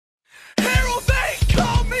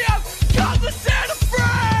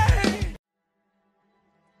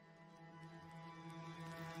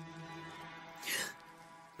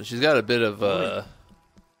She's got a bit of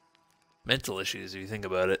mental issues if you think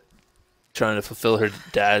about it. Trying to fulfill her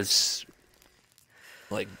dad's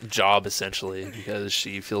like job essentially because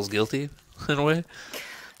she feels guilty in a way.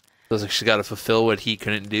 Feels like she's got to fulfill what he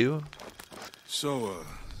couldn't do. So,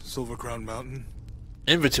 Silver Crown Mountain?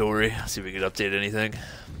 Inventory. Let's see if we can update anything.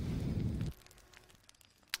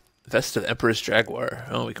 Vest of Empress Jaguar.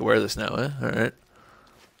 Oh, we can wear this now, eh? Alright.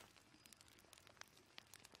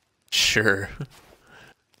 Sure.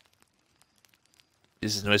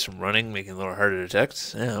 Uses noise from running, making it a little harder to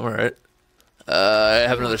detect. Yeah, I'm alright. I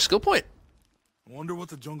have another skill point. Wonder what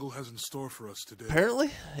the jungle has in store for us today.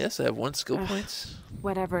 Apparently. Yes, I have 1 skill point.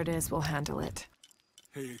 Whatever it is, we'll handle it.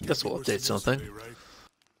 Hey, Guess we'll update something.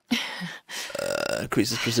 Right?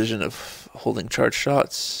 Increases precision of holding charged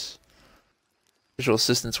shots. Visual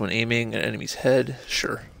assistance when aiming at an enemy's head.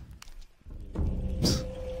 Sure.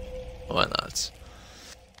 Why not?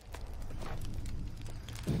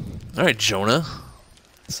 Alright, Jonah.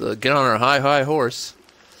 Let's get on our high horse.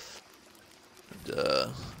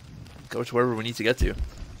 And go to wherever we need to get to.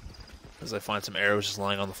 As I find some arrows just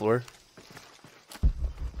lying on the floor. Is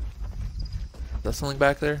that something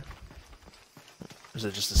back there? Or is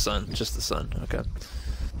it just the sun? Just the sun. Okay.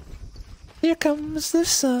 Here comes the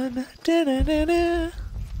sun. Da -da -da -da.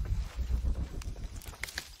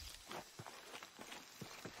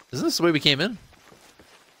 Isn't this the way we came in?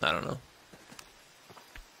 I don't know.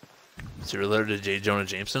 Is he related to J. Jonah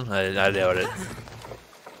Jameson? I doubt it.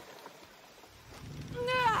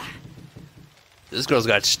 This girl's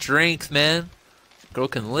got strength, man. Girl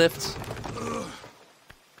can lift.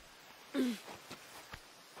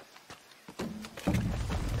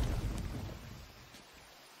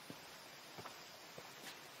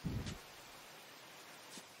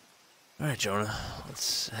 Alright, Jonah.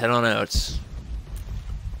 Let's head on out.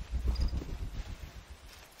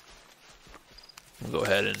 We'll go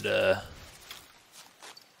ahead and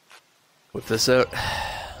whip this out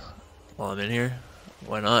while I'm in here.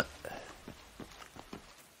 Why not?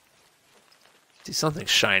 See something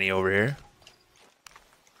shiny over here.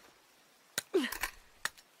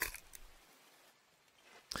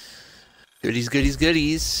 Goodies, goodies,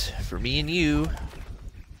 goodies for me and you.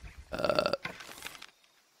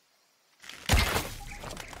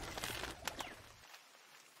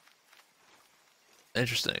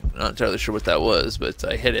 Interesting. Not entirely sure what that was, but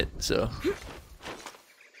I hit it, so.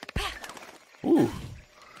 Ooh.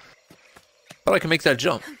 Thought I could make that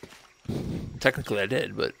jump. Technically I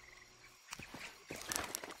did, but.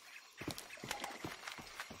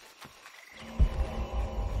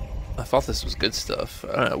 I thought this was good stuff.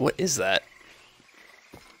 I don't know. What is that?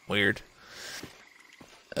 Weird.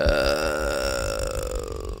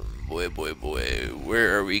 Boy.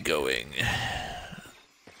 Where are we going?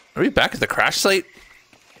 Are we back at the crash site?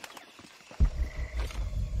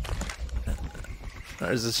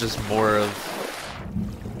 Or is this just more of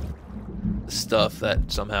the stuff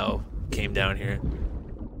that somehow came down here?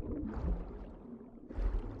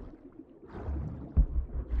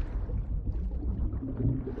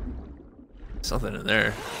 Something in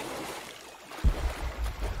there.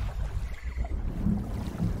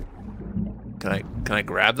 Can I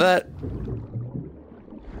grab that?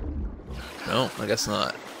 No, I guess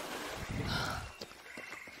not.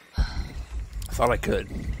 I thought I could.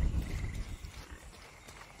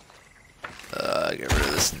 Get rid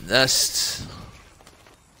of this nest.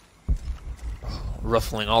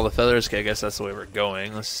 Ruffling all the feathers. Okay, I guess that's the way we're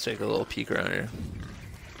going. Let's take a little peek around here.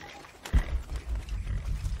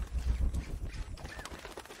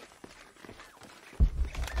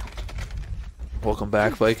 Welcome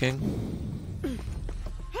back, Viking.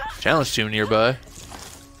 Challenge tomb nearby.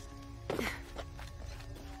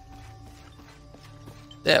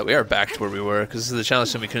 Yeah, we are back to where we were, because this is the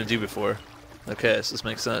challenge tomb we couldn't do before. Okay, so this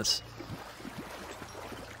makes sense.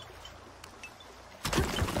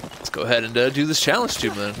 Let's go ahead and do this challenge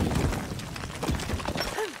tomb then.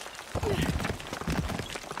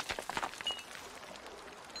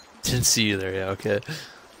 Didn't see you there, yeah, okay.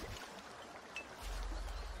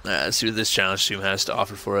 Alright, let's see what this challenge tomb has to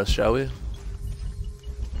offer for us, shall we?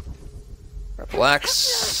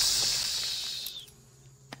 Relax.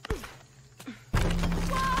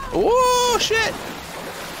 Oh shit!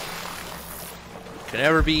 Can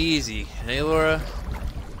never be easy. Hey, Laura.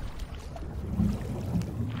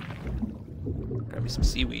 Grab me some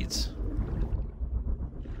seaweeds.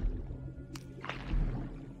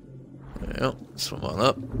 There we go. Swim on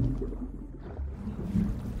up.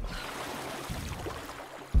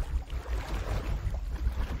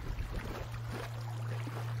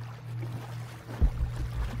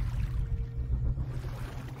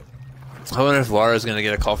 I wonder if Lara's gonna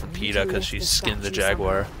get a call from PETA because she skinned the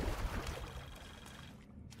jaguar.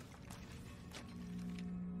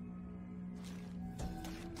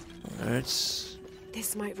 Alright.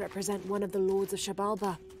 This might represent one of the lords of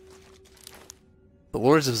Shabalba. The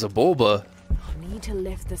Lords of Zabulba. I'll need to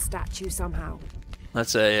lift the statue somehow.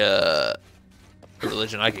 That's a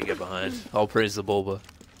religion I could get behind. I'll praise the Bulba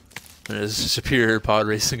and his superior pod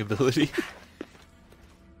racing ability.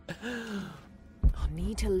 I'll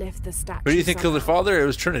need to lift the statue. Who do you think killed her somehow. father? It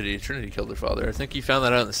was Trinity. Trinity killed her father. I think you found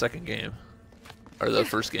that out in the second game. Or the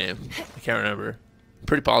first game. I can't remember.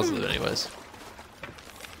 Pretty positive anyways.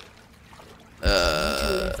 I need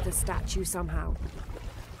to lift the statue somehow.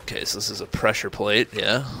 Okay, so this is a pressure plate,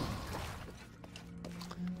 yeah.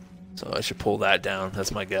 So I should pull that down,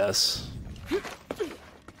 that's my guess.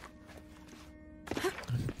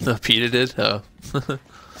 No, PETA did? Oh.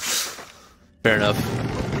 Fair enough.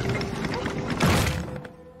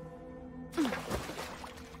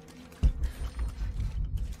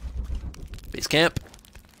 Base camp.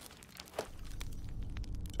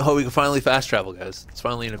 Oh, we can finally fast travel, guys. It's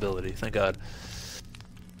finally an ability, thank God.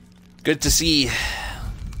 Good to see.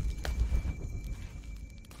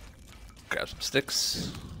 Grab some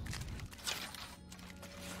sticks.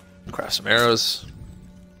 Craft some arrows.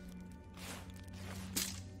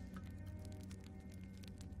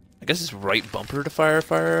 I guess it's right bumper to fire a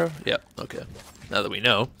fire arrow? Yep, okay. Now that we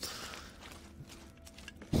know.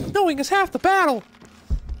 Knowing is half the battle!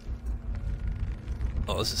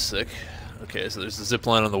 Oh, this is sick. Okay, so there's the zip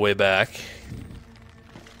line on the way back.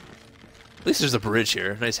 At least there's a bridge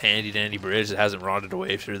here. Nice handy dandy bridge that hasn't rotted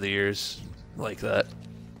away through the years. Like that.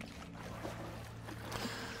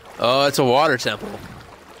 Oh, it's a water temple.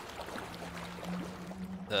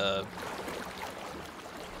 You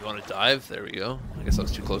want to dive? There we go. I guess I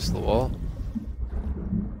was too close to the wall.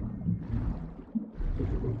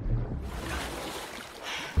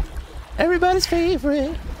 Everybody's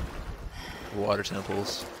favorite. Water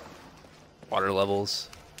temples. Water levels.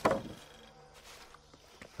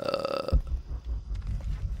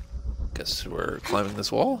 Guess we're climbing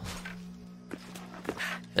this wall.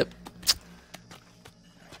 Yep.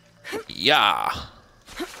 Yeah.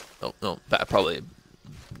 Oh, no, probably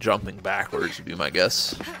jumping backwards would be my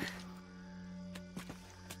guess.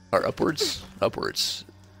 Or upwards? Upwards.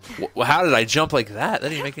 How did I jump like that? That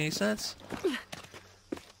didn't make any sense.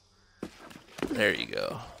 There you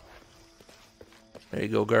go. There you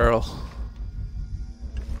go, girl.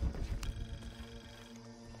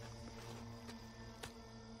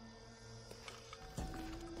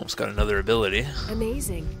 Almost got another ability.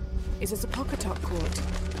 Amazing. Is this a Pocketot court?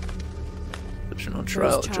 Description on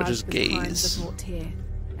trial. Judge's gaze. Are brought here,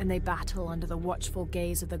 and they battle under the watchful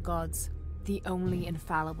gaze of the gods, the only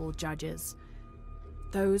infallible judges.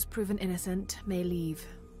 Those proven innocent may leave,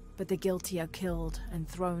 but the guilty are killed and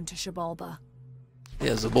thrown to Shabalba.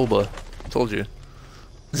 Yeah, Zabulba. Told you.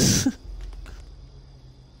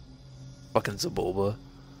 Fucking Zabulba.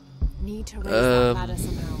 Need to raise that ladder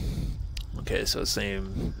somehow. Okay, so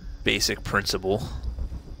same basic principle.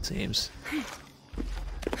 Seems.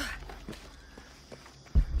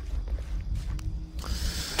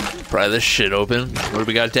 Pry this shit open. What do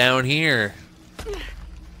we got down here?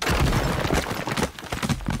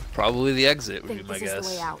 Probably the exit would be my guess. This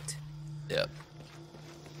is the way out. Yep.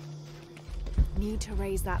 Need to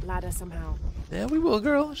raise that ladder somehow. Yeah, we will,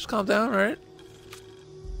 girl. Just calm down, alright?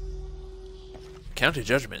 County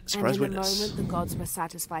judgment. Surprise and in witness. the moment the gods were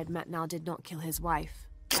satisfied Metnal did not kill his wife,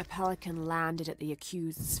 a pelican landed at the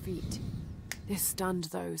accused's feet. This stunned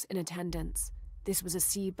those in attendance. This was a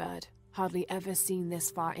seabird, hardly ever seen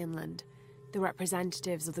this far inland. The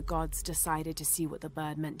representatives of the gods decided to see what the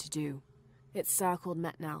bird meant to do. It circled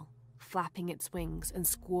Metnal, flapping its wings and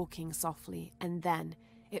squawking softly, and then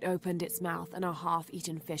it opened its mouth and a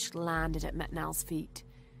half-eaten fish landed at Metnal's feet.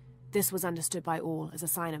 This was understood by all as a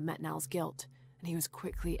sign of Metnal's guilt, and he was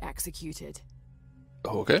quickly executed.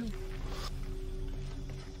 Okay.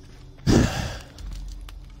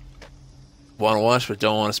 Want to watch, but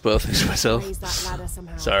don't want to spoil things for myself. Raise that ladder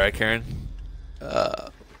somehow. Sorry, Karen.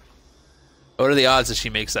 What are the odds that she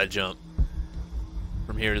makes that jump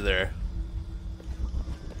from here to there?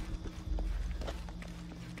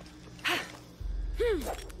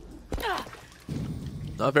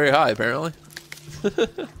 Not very high, apparently.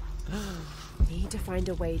 Need to find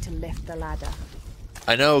a way to lift the ladder.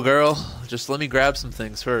 I know, girl. Just let me grab some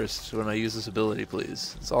things first when I use this ability,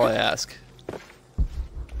 please. That's all I ask.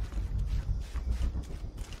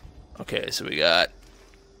 Okay, so we got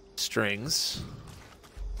strings.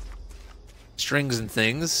 Strings and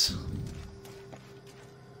things.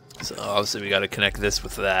 So obviously we got to connect this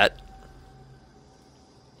with that.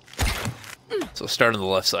 So start on the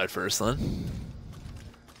left side first, then.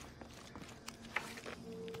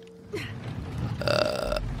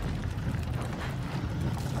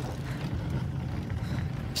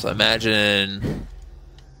 So imagine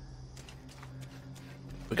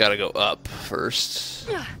we gotta go up first.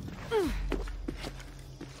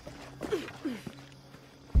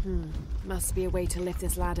 Must be a way to lift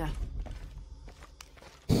this ladder.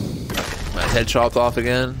 My head chopped off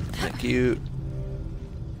again. Thank you.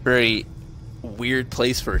 Very weird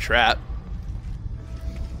place for a trap.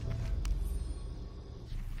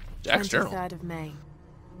 Jack's journal. 23rd of May.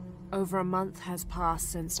 Over a month has passed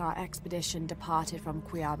since our expedition departed from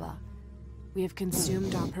Cuiaba. We have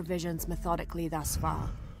consumed our provisions methodically thus far,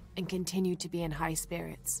 and continue to be in high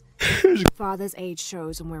spirits. Father's age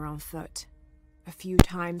shows when we're on foot. A few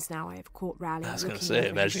times now I have caught Raleigh looking over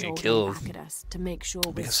imagine his getting shoulder killed back at us to make sure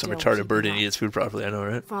we're because some still retarded bird keeping didn't eat its food properly. I know,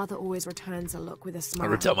 right? Father always returns a look with a smile.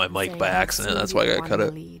 I ripped out my mic saying by he'll accident. soon That's be why I the got one cut in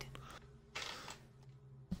out. the lead.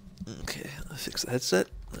 Okay, let's fix the headset.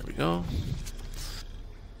 There we go.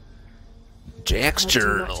 Jack's Can't do much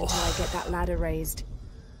journal. until I get that ladder raised.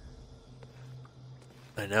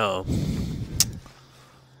 I know.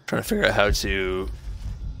 Trying to figure out how to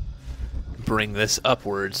bring this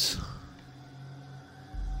upwards.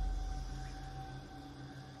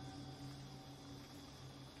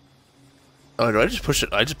 Oh, do I just push it?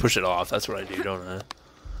 I just push it off. That's what I do, don't I?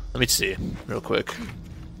 Let me see, real quick.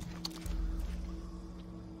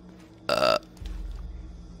 Uh-oh.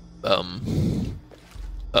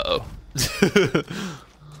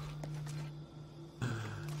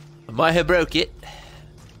 I might have broke it.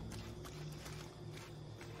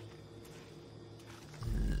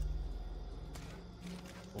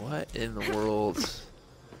 What in the world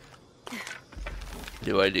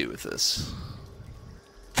do I do with this?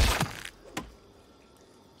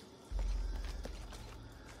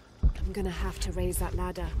 I'm gonna have to raise that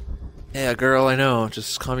ladder. Yeah, girl, I know.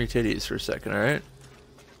 Just calm your titties for a second, alright?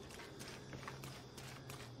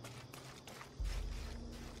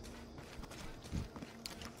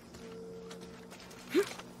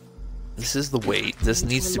 This is the weight. This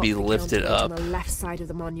needs to be lifted up. On the left side of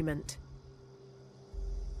the monument.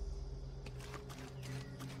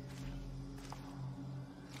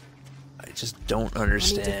 I just don't I need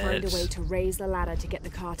to find a way understand to raise the ladder to get the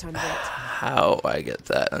cart under it. how I get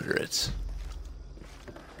that under it.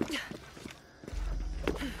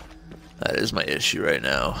 That is my issue right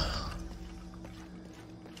now.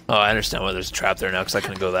 Oh, I understand why there's a trap there now, because I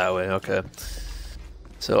couldn't go that way. Okay.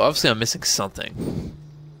 So, obviously I'm missing something.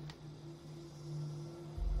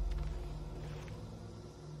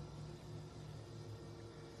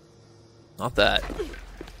 Not that.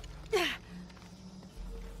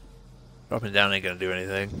 Dropping down ain't gonna do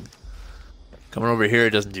anything. Coming over here, it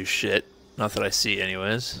doesn't do shit. Not that I see,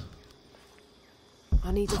 anyways.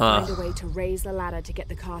 I need to find a way to raise the ladder to get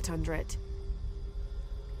the cart under it.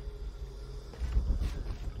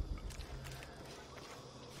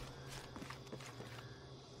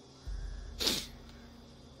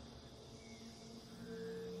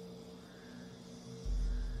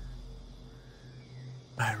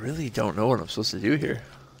 I really don't know what I'm supposed to do here.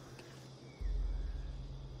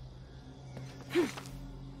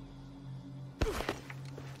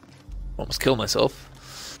 Almost killed myself.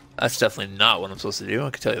 That's definitely not what I'm supposed to do,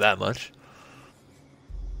 I can tell you that much.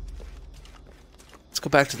 Let's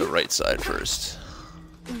go back to the right side first.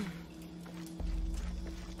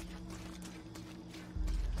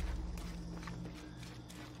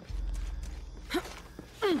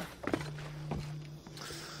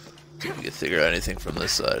 See if we can figure out anything from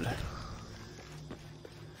this side.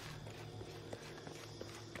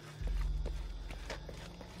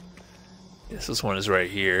 Yes, this one is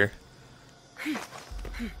right here.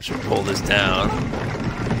 Should pull this down.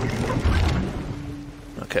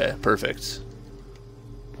 Okay, perfect.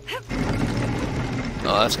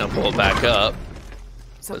 Oh, that's gonna pull it back up.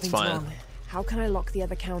 Something's fine. wrong. How can I lock the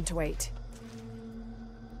other counterweight?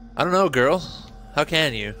 I don't know, girl. How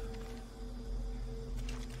can you?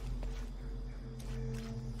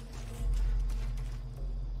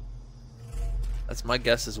 That's my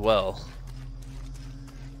guess as well.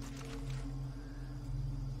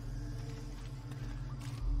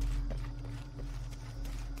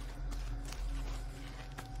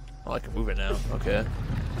 Oh, I can move it now. Okay.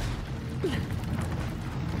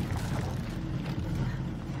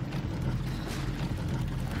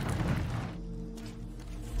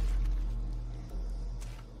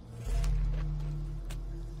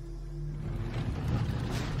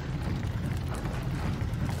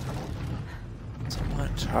 I'm not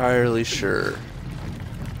entirely sure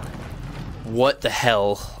what the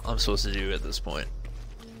hell I'm supposed to do at this point.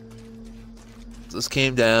 This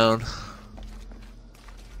came down.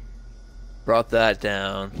 Brought that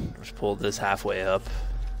down. Just pulled this halfway up.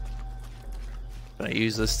 Can I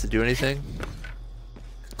use this to do anything?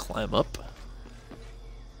 Climb up.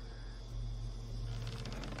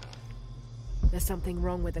 There's something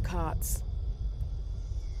wrong with the carts.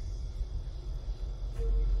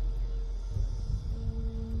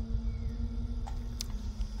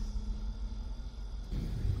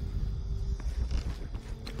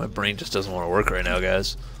 My brain just doesn't want to work right now,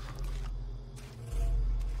 guys.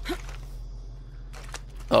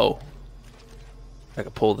 Oh. I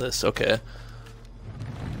can pull this, okay.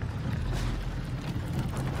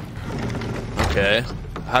 Okay.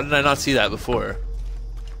 How did I not see that before?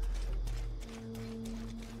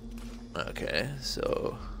 Okay,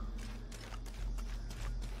 so...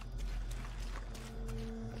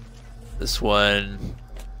 this one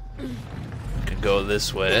can go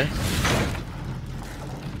this way.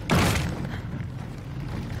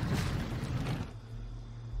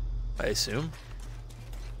 I assume.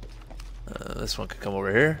 This one could come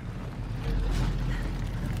over here.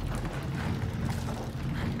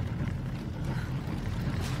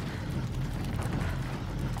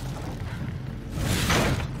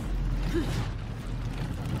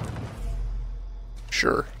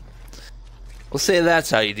 Sure. We'll say that's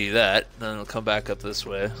how you do that. Then it'll come back up this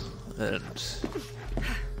way. And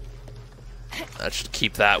that should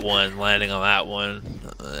keep that one landing on that one.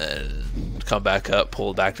 And come back up,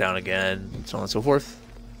 pull it back down again, so on and so forth.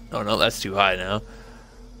 Oh no, that's too high now.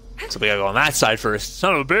 So we gotta go on that side first.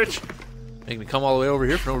 Son of a bitch! Make me come all the way over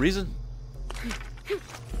here for no reason.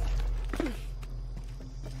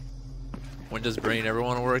 When does brain ever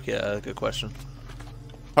want to work? Yeah, good question.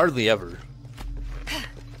 Hardly ever.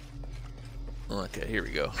 Okay, here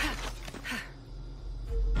we go.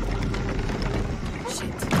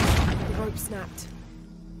 Shit. The rope snapped.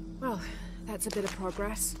 Well, that's a bit of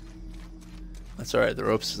progress. That's alright, the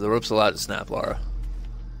rope's allowed to snap, Lara.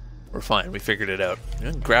 We're fine, we figured it out.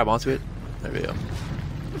 You can grab onto it. There we go.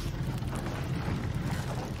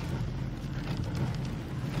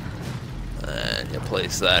 And you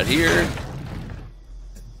place that here.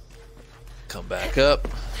 Come back up.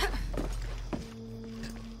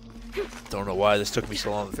 Don't know why this took me so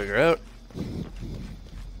long to figure out.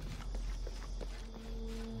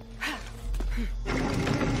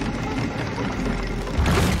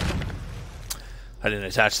 I didn't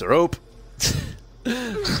attach the rope.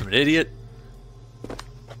 I'm an idiot.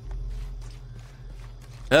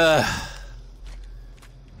 There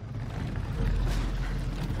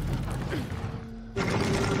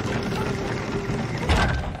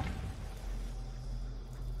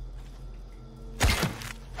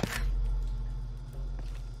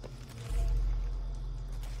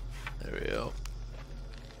we go.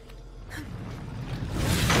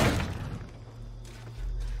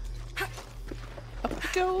 Up we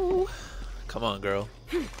go. Come on, girl.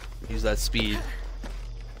 Use that speed.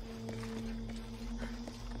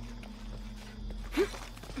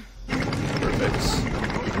 Perfect.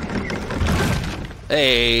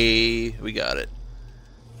 Hey, we got it.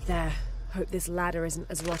 There. Hope this ladder isn't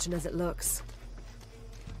as rotten as it looks.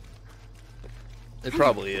 It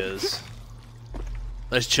probably is.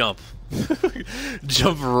 Nice jump.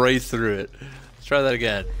 Jump right through it. Let's try that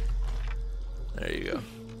again. There you go.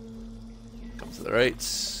 Come to the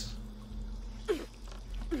right.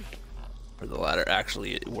 Where the ladder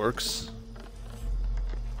actually works.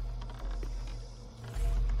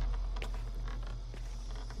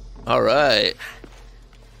 Alright.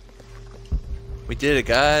 We did it,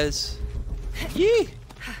 guys. Yee!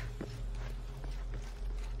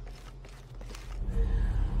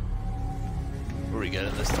 What are we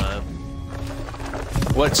getting this time?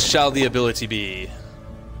 What shall the ability be?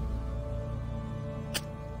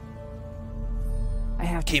 I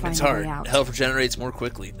have to Caeman's find a way heart. out. Health regenerates more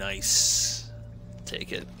quickly. Nice.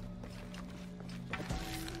 Take it.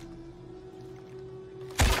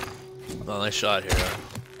 Well, nice shot here.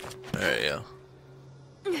 There you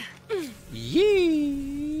go. Yee!